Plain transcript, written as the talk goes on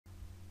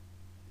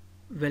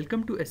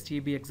Welcome to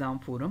STAB Exam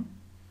Forum.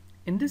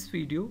 In this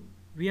video,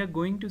 we are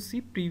going to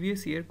see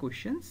previous year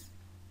questions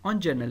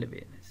on general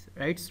awareness,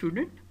 right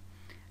student?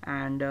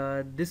 And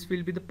this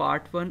will be the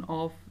part 1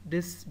 of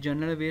this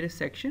general awareness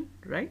section,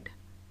 right?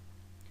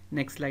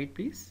 Next slide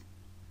please.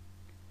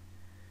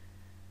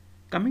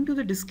 Coming to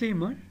the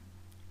disclaimer,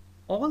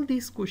 all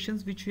these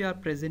questions which we are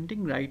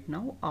presenting right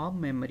now are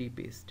memory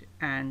based,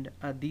 and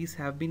these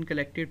have been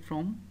collected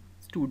from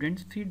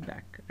students'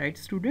 feedback, right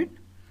student?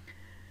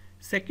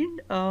 Second,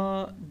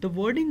 the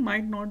wording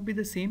might not be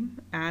the same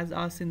as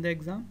asked in the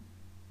exam,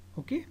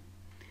 okay?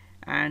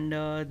 And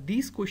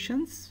these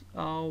questions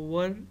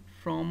were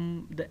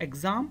from the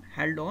exam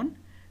held on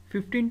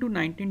 15 to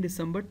 19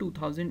 December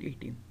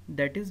 2018.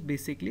 That is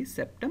basically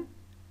September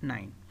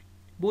 9,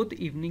 both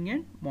evening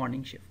and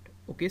morning shift.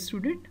 Okay,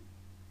 student?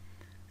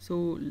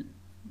 So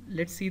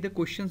let's see the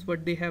questions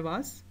what they have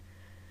asked.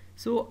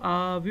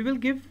 So we will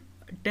give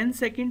 10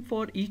 seconds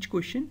for each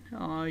question.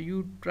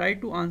 You try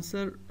to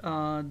answer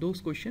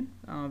those questions,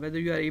 whether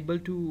you are able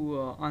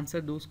to answer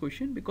those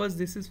questions, because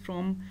this is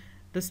from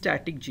the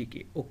static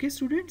GK. Okay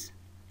students,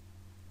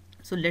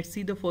 so let's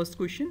see the first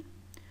question.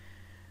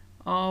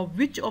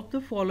 Which of the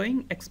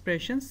following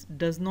expressions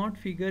does not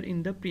figure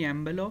in the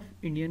preamble of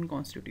Indian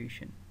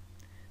Constitution?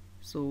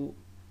 So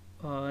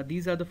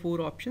these are the 4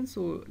 options.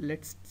 So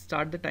let's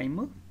start the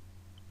timer.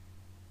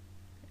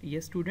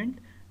 Yes student,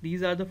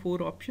 these are the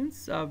 4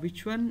 options.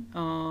 Which one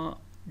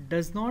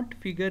does not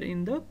figure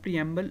in the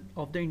preamble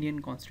of the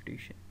Indian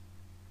Constitution?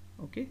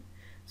 Okay,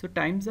 so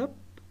time's up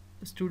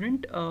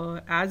student.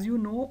 As you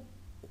know,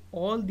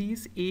 all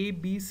these A,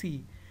 B,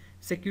 C,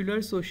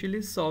 secular,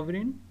 socialist,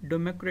 sovereign,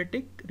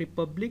 democratic,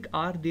 republic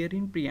are there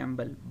in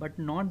preamble, but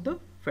not the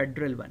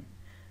federal one.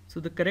 So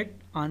the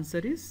correct answer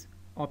is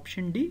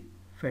option D,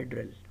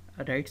 federal.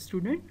 Right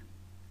student?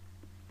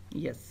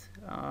 Yes.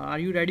 Are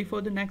you ready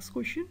for the next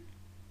question?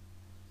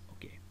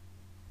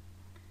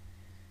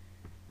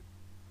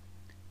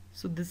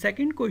 So the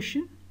second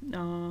question,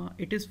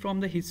 it is from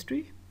the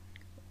history.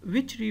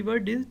 Which river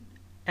did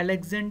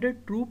Alexander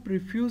troop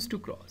refuse to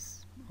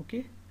cross?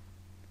 Okay,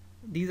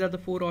 these are the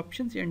 4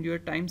 options and your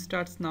time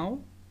starts now.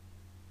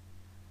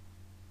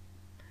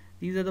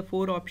 These are the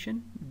 4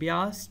 options: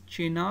 Byas,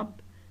 Chenab,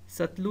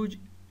 Satluj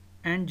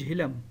and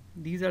Jhelum.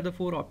 These are the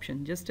 4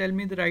 options. Just tell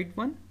me the right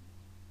one.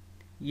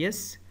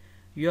 Yes,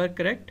 you are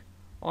correct.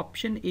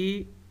 Option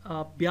A,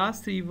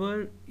 Byas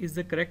river is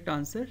the correct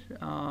answer.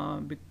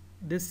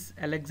 This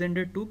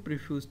Alexander troop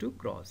refused to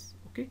cross.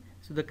 Okay,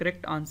 so the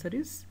correct answer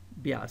is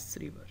Byas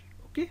river.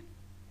 Okay,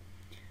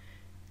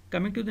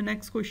 coming to the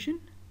next question.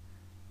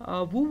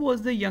 Who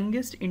was the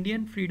youngest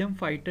Indian freedom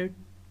fighter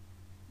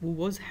who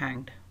was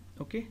hanged?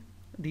 Okay,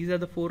 these are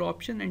the 4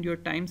 options and your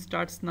time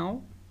starts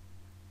now.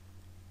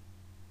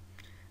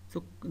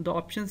 So the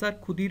options are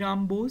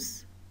Khudiram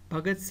Bose,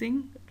 Bhagat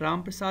Singh,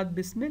 Ram Prasad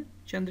Bismil,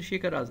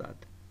 Chandrasekhar Azad.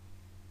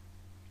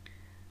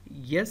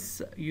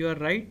 Yes, you are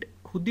right.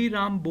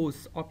 Khudiram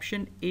Bose,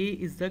 option A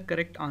is the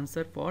correct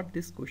answer for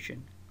this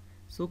question.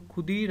 So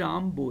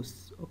Khudiram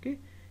Bose, okay,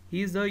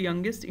 he is the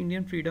youngest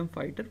Indian freedom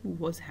fighter who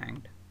was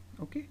hanged.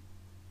 Okay,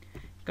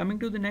 coming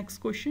to the next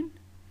question.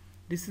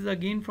 This is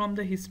again from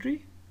the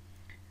history.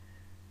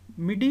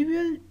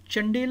 Medieval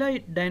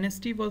Chandela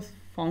dynasty was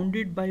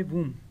founded by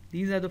whom?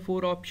 These are the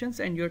 4 options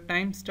and your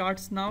time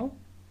starts now.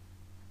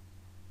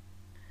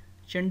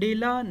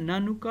 Chandela,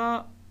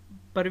 Nanuka,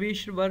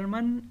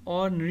 Parveshvarman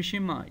or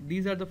Nrsimha.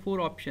 These are the 4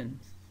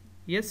 options.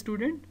 Yes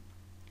student?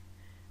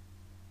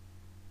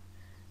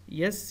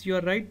 Yes, you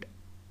are right.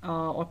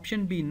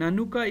 Option B,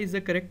 Nanuka is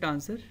the correct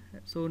answer.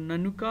 So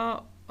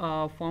Nanuka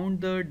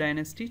found the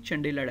dynasty,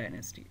 Chandela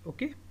dynasty.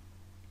 Okay,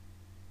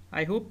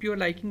 I hope you are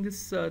liking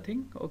this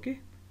thing. Okay,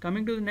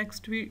 coming to the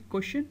next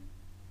question.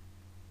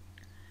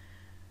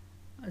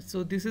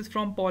 So this is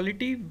from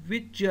polity.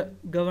 Which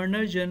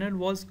Governor General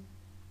was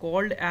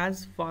called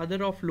as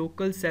father of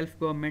local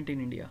self-government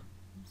in India?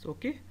 So,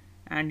 okay,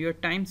 and your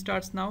time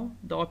starts now.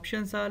 The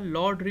options are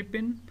Lord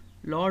Ripon,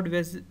 Lord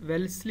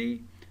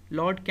Wellesley,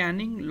 Lord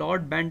Canning,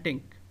 Lord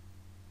Banting.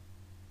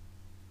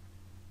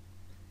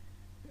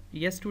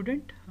 Yes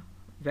student,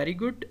 very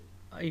good.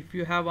 If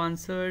you have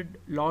answered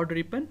Lord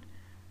Ripon,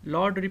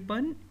 Lord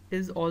Ripon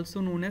is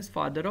also known as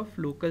father of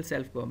local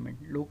self-government.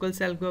 Local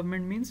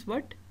self-government means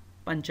what?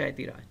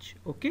 Panchayati Raj.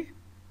 Okay,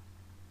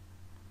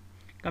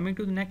 coming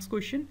to the next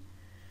question.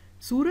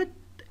 Surat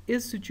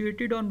is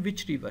situated on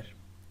which river?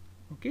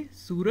 Okay,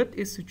 Surat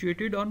is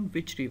situated on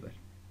which river?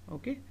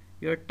 Okay,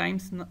 your time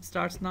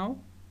starts now.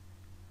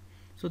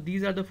 So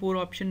these are the 4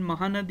 options: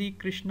 Mahanadi,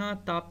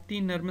 Krishna,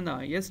 Tapti,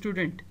 Narmada. Yes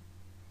student?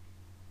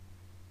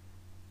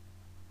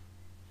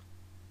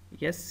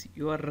 Yes,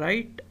 you are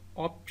right.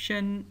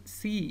 Option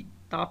C,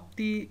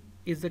 Tapti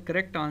is the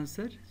correct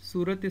answer.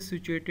 Surat is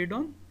situated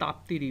on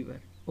Tapti river.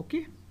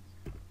 Okay,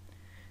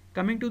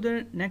 coming to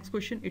the next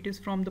question. It is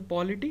from the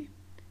polity.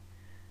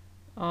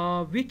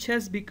 Which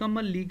has become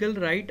a legal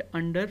right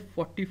under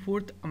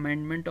 44th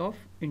Amendment of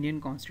Indian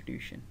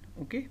Constitution?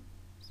 Okay,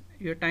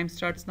 your time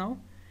starts now.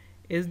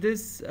 Is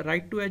this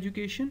right to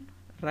education,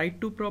 right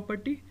to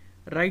property,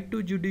 right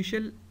to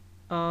judicial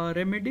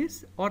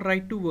remedies, or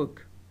right to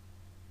work?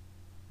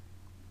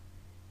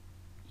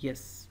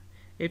 Yes.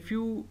 If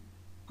you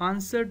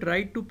answered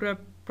right to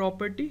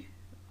property,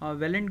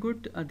 well and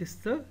good, this is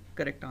the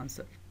correct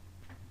answer.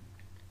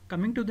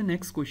 Coming to the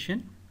next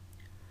question.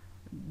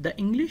 The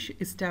English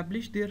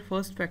established their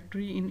first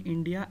factory in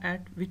India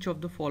at which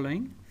of the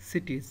following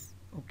cities?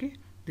 Okay,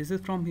 this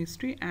is from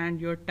history and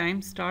your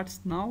time starts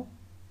now.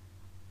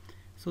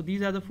 So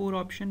these are the four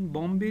options: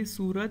 Bombay,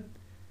 Surat,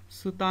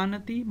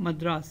 Sultanati,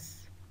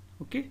 Madras.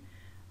 Okay,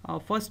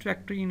 first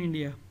factory in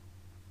India.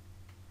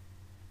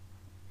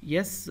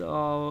 Yes,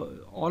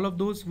 all of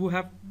those who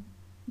have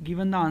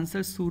given the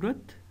answer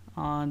Surat,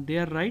 they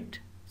are right.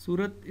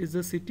 Surat is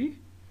the city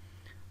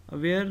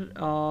where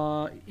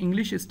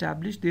English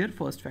established their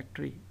first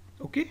factory.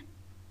 Okay,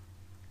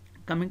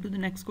 coming to the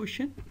next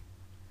question.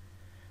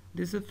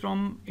 This is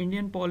from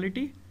Indian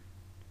polity.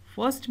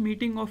 First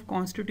meeting of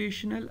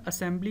Constitutional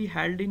Assembly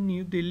held in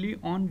New Delhi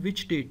on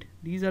which date?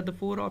 These are the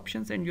four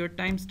options and your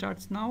time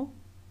starts now.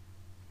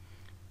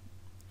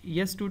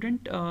 Yes,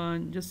 student,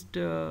 just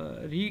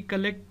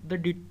recollect the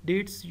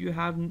dates you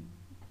have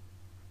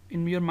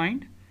in your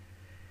mind.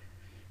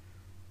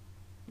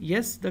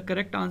 Yes, the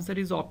correct answer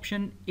is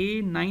option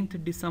A,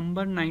 9th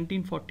December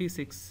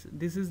 1946.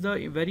 This is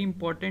the very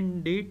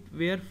important date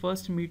where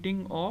first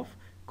meeting of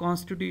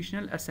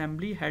Constitutional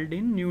Assembly held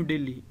in New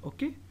Delhi.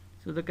 Okay,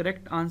 so the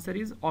correct answer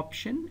is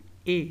option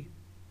A.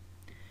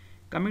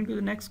 Coming to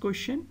the next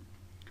question.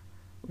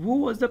 Who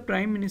was the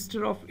Prime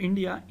Minister of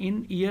India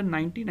in year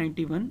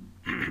 1991?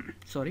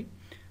 Sorry.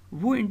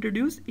 Who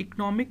introduced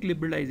economic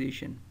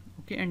liberalization?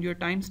 Okay, and your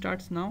time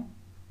starts now.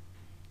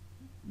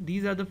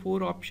 These are the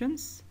four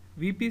options: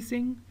 VP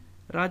Singh,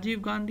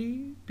 Rajiv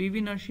Gandhi,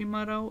 PV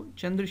Narasimha Rao,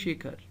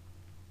 Chandrasekhar.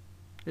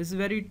 This is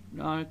very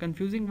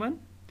confusing one.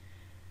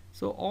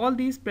 So all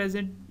these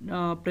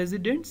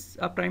presidents,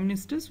 prime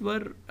ministers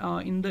were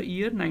in the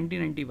year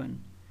 1991,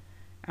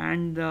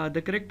 and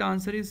the correct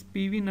answer is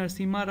PV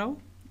Narasimha Rao.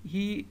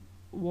 He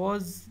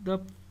was the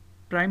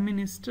prime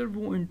minister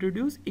who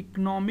introduced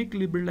economic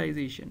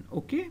liberalization.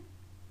 Okay,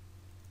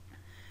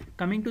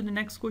 coming to the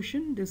next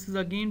question. This is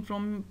again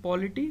from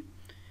polity.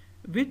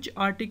 Which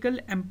article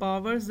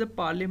empowers the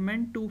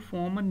parliament to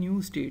form a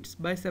new states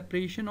by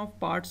separation of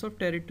parts of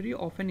territory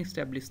of an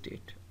established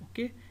state?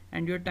 Okay,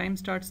 and your time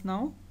starts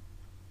now.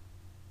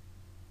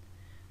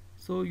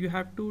 So you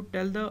have to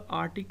tell the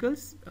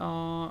articles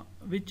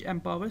which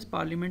empowers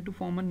parliament to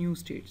form a new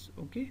states.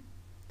 Okay,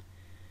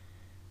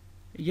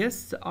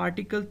 yes,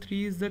 article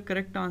 3 is the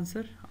correct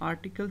answer.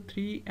 Article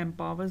 3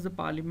 empowers the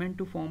parliament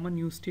to form a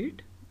new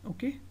state.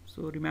 Okay,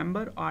 so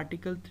remember,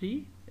 article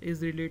 3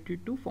 is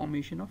related to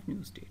formation of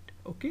new state.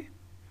 Okay,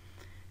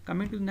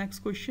 coming to the next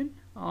question.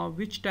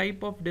 Which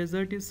type of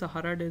desert is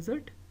Sahara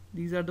Desert?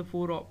 These are the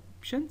four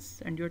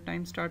options and your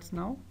time starts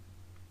now.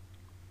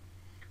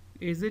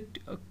 Is it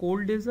a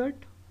cold desert,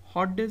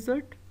 hot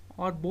desert,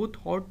 or both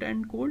hot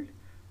and cold,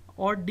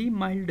 or D,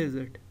 mild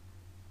desert?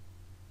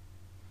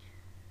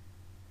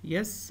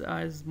 Yes,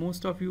 as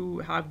most of you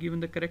have given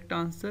the correct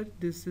answer,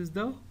 this is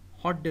the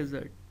hot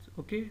desert.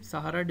 Okay,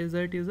 Sahara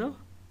Desert is a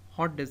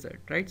hot desert,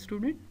 right,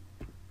 student?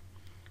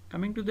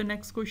 Coming to the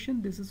next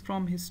question. This is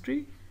from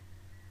history.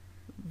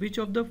 Which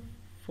of the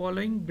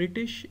following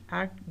British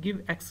Act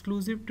give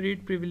exclusive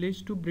trade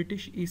privilege to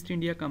British East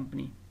India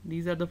Company?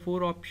 These are the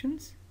four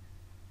options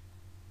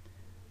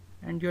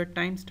and your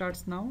time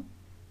starts now.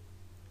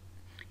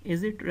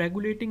 Is it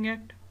Regulating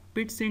Act,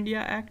 Pitt's India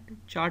Act,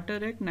 Charter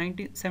Act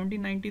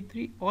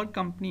 1793, or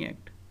Company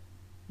Act?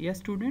 Yes,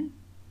 student.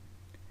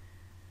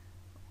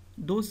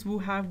 Those who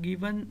have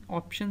given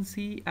option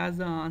C as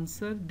the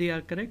answer, they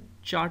are correct.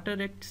 Charter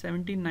Act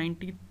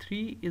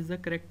 1793 is the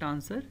correct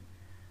answer.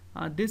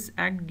 This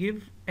act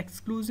gives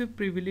exclusive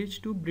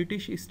privilege to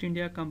British East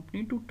India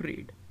Company to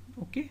trade.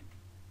 Okay.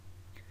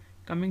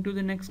 Coming to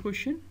the next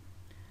question.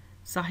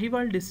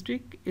 Sahibal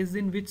district is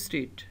in which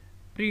state?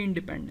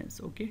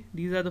 Pre-independence. Okay.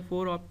 These are the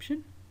four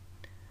options.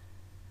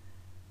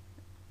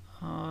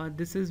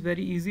 This is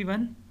very easy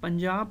one.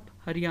 Punjab,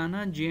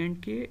 Haryana,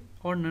 J&K,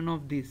 or none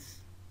of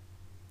these.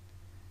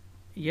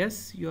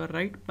 Yes, you are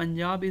right.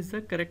 Punjab is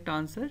the correct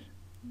answer.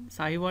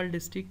 Sahibal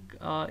district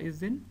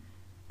is in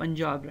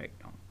Punjab right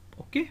now.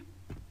 Okay.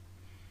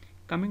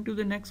 Coming to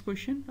the next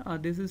question.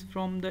 This is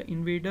from the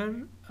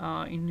invader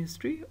in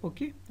history.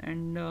 Okay.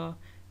 And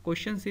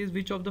question says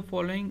which of the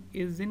following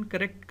is in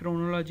correct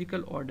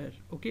chronological order?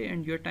 Okay.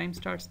 And your time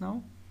starts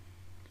now.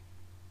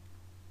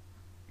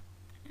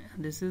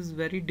 This is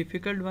very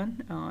difficult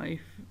one.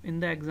 If in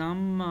the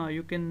exam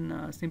you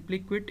can simply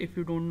quit if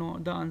you don't know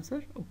the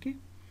answer. Okay.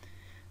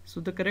 So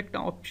the correct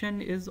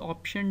option is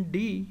option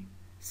D,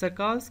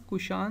 Sakas,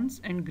 Kushans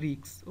and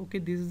Greeks. Okay,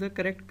 this is the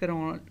correct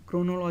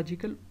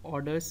chronological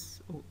orders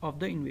of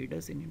the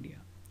invaders in India.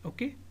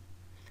 Okay.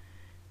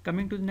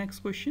 Coming to the next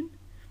question.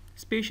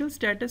 Special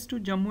status to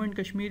Jammu and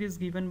Kashmir is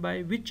given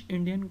by which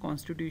Indian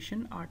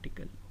Constitution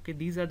article? Okay,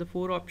 these are the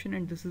four options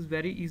and this is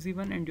very easy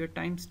one and your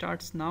time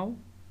starts now.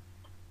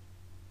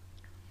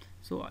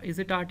 So is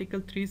it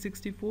Article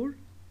 364,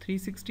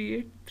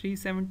 368,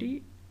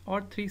 370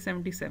 or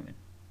 377?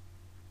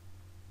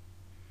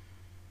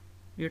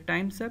 Your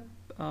time's up.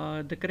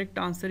 The correct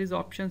answer is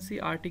option C,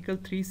 Article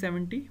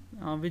 370,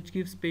 which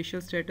gives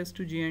special status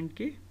to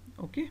J&K.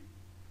 Okay.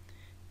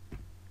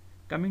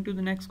 Coming to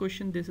the next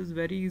question, this is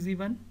very easy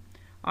one.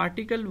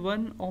 Article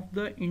 1 of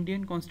the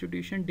Indian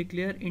Constitution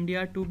declare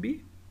India to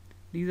be,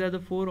 these are the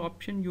four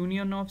options: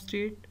 union of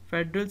state,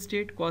 federal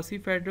state,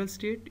 quasi-federal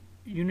state,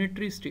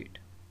 unitary state.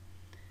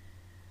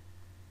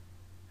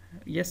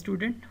 Yes,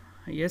 student.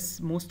 Yes,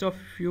 most of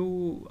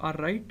you are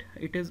right.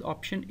 It is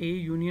option A,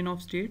 union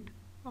of state.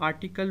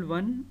 Article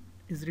 1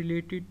 is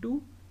related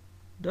to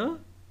the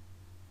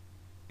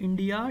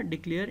India,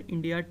 declare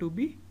India to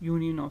be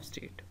union of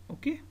state.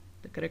 Okay,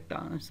 the correct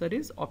answer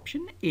is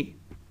option A.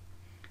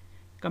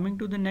 Coming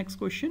to the next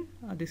question,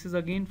 this is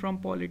again from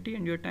polity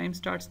and your time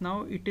starts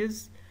now. It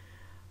is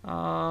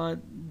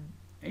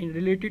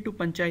related to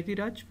Panchayati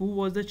Raj. Who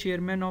was the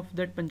chairman of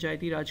that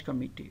Panchayati Raj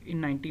committee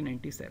in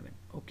 1997?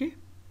 Okay,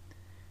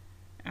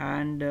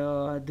 and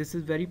this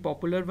is very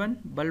popular one,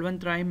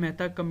 Balwant Rai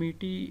Mehta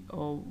committee,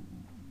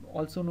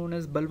 also known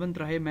as Balwant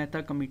Rai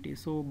Mehta committee.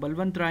 So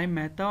Balwant Rai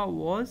Mehta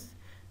was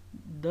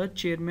the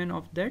chairman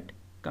of that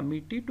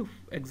committee to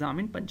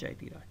examine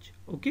Panchayati Raj.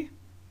 Okay.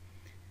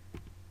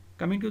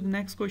 Coming to the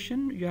next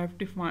question, you have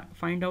to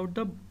find out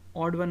the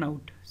odd one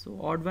out. So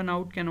odd one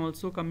out can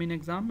also come in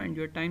exam and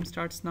your time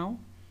starts now.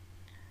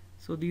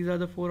 So these are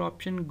the four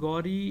options: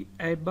 Gauri,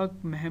 Aibak,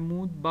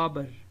 Mahmood,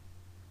 Babar.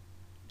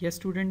 Yes,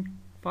 student,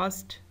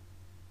 fast.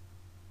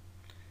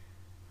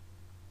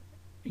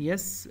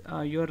 Yes,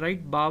 you're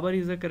right. Babar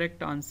is the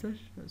correct answer.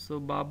 So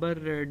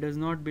Babar does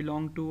not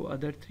belong to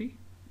other three.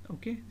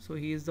 Okay, so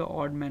he is the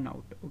odd man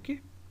out.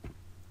 Okay.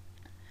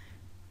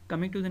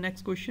 Coming to the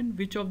next question,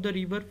 which of the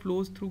river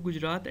flows through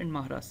Gujarat and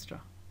Maharashtra?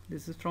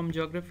 This is from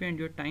geography and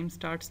your time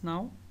starts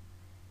now.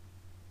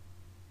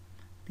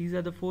 These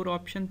are the four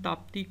options: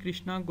 Tapti,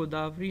 Krishna,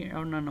 Godavari,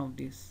 or none of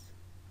these.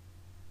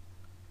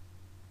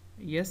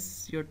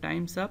 Yes, your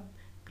time's up.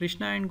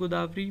 Krishna and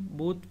Godavari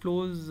both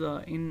flows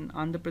in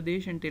Andhra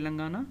Pradesh and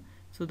Telangana.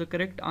 So the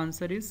correct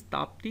answer is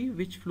Tapti,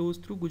 which flows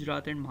through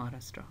Gujarat and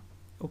Maharashtra.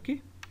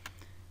 Okay.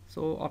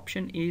 So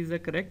option A is the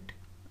correct.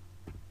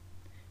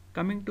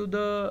 Coming to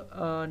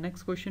the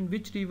next question,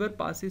 which river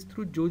passes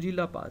through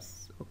Jojila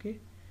Pass? Okay,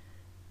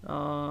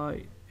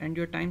 and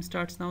your time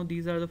starts now.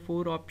 These are the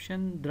four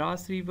options: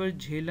 Dras River,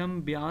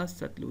 Jhelum, Beas,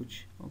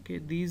 Satluj. Okay,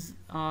 these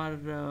are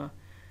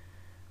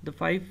the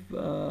five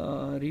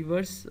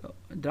rivers.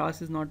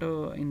 Dras is not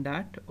in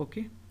that.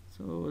 Okay,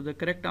 so the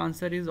correct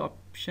answer is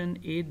option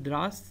A,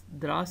 Dras.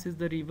 Dras is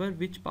the river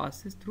which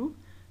passes through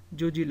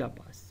Jojila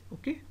Pass.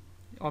 Okay,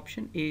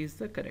 option A is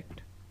the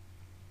correct.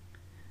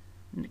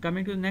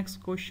 Coming to the next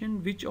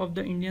question, which of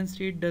the Indian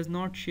state does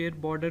not share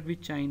border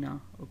with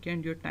China? Okay,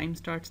 and your time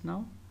starts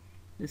now.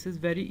 This is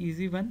very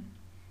easy one.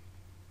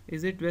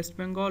 Is it West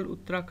Bengal,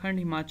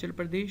 Uttarakhand, Himachal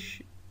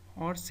Pradesh,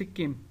 or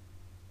Sikkim?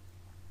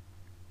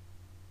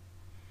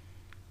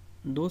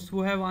 Those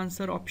who have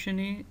answered option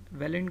A,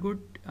 well and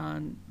good.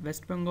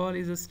 West Bengal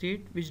is a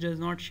state which does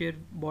not share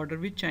border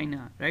with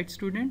China. Right,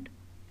 student?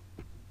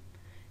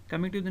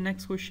 Coming to the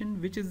next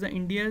question, which is the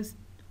India's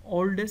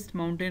oldest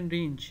mountain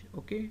range?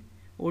 Okay,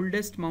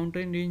 oldest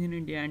mountain range in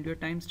India, and your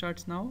time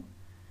starts now.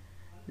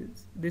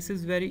 This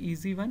is very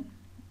easy one.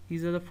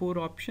 These are the four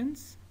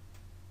options: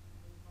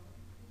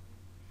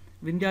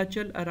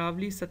 Vindhyachal,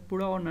 Aravali,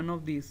 Satpura, or none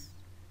of these.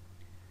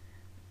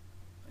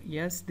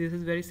 Yes, this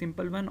is very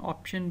simple one.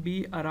 Option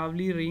B,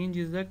 Aravali range,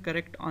 is the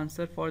correct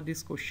answer for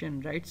this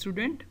question. Right,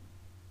 student?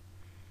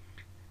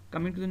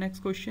 Coming to the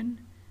next question,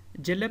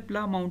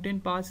 Jalapla mountain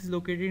pass is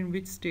located in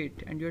which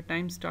state? And your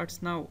time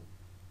starts now.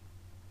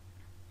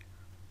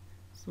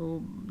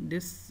 So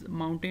this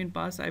mountain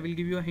pass, I will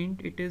give you a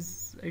hint.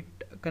 It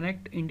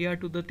connect India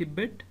to the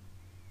Tibet.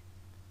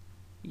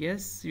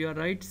 Yes, you are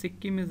right.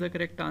 Sikkim is the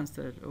correct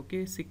answer.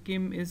 Okay,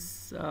 Sikkim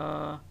is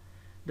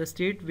the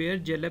state where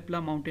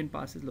Jalapla mountain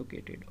pass is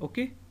located.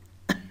 Okay.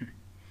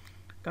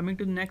 Coming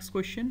to the next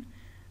question,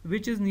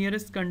 which is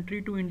nearest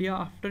country to India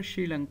after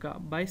Sri Lanka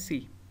by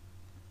sea?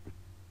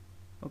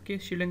 Okay,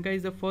 Sri Lanka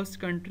is the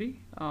first country,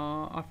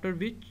 after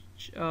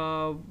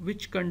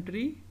which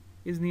country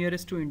is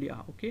nearest to India?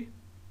 Okay.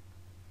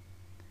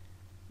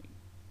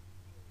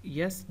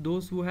 Yes,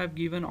 those who have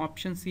given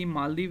option C,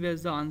 Maldives,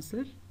 as the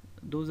answer,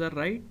 those are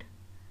right.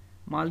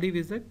 Maldives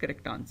is the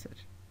correct answer.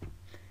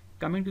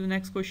 Coming to the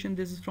next question,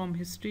 this is from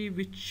history.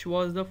 Which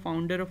was the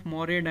founder of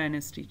Maurya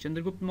dynasty?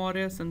 Chandragupta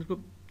Maurya,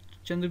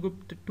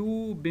 Chandragupta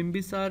II,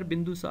 Bimbisar,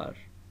 Bindusar.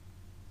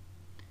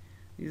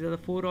 These are the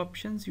four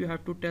options. You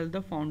have to tell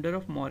the founder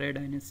of Maurya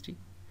dynasty.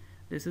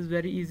 This is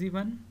very easy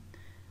one.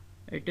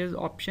 It is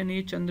option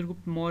A,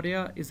 Chandragupta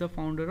Maurya is a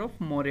founder of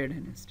Maurya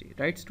dynasty.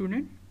 Right,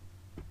 student?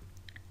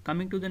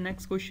 Coming to the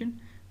next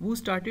question, who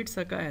started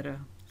Saka era?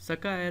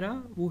 Saka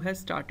era, who has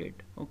started?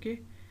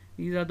 Okay,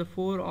 these are the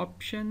four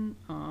options.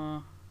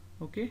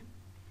 Okay,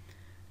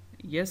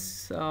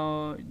 yes,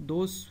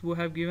 those who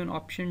have given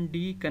option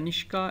D,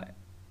 Kanishka,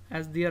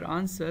 as their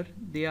answer,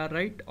 they are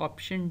right.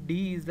 Option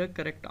D is the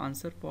correct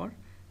answer for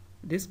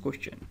this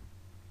question.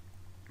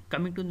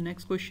 Coming to the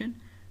next question,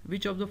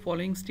 which of the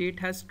following state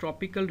has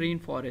tropical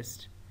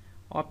rainforest?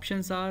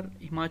 Options are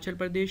Himachal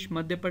Pradesh,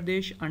 Madhya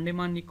Pradesh,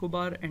 Andaman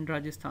Nicobar and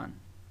Rajasthan.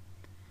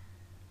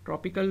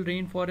 Tropical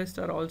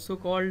rainforests are also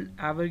called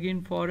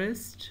evergreen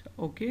forest.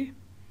 Okay,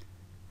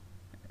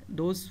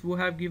 those who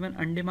have given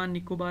Andaman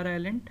Nicobar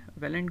Island,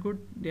 well and good,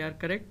 they are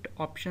correct.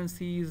 Option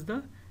C is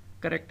the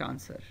correct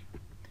answer.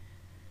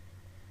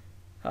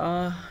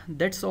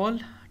 That's all.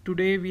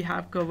 Today we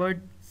have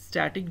covered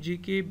static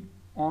GK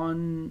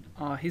on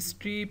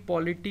history,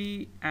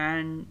 polity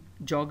and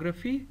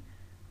geography.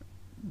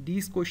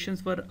 These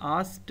questions were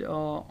asked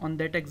on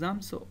that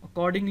exam, so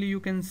accordingly you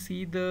can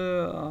see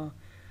the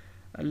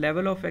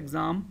level of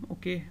exam.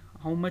 Okay,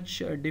 how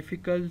much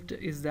difficult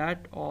is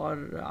that,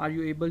 or are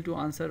you able to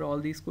answer all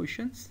these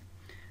questions?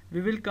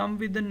 We will come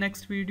with the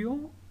next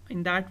video.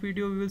 In that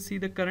video we will see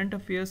the current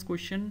affairs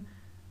question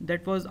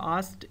that was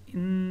asked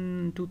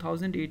in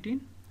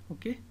 2018.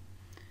 Okay,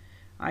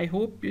 I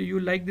hope you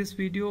like this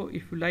video.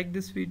 If you like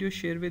this video,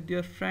 share with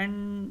your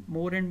friend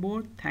more and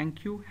more.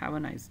 Thank you. Have a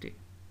nice day.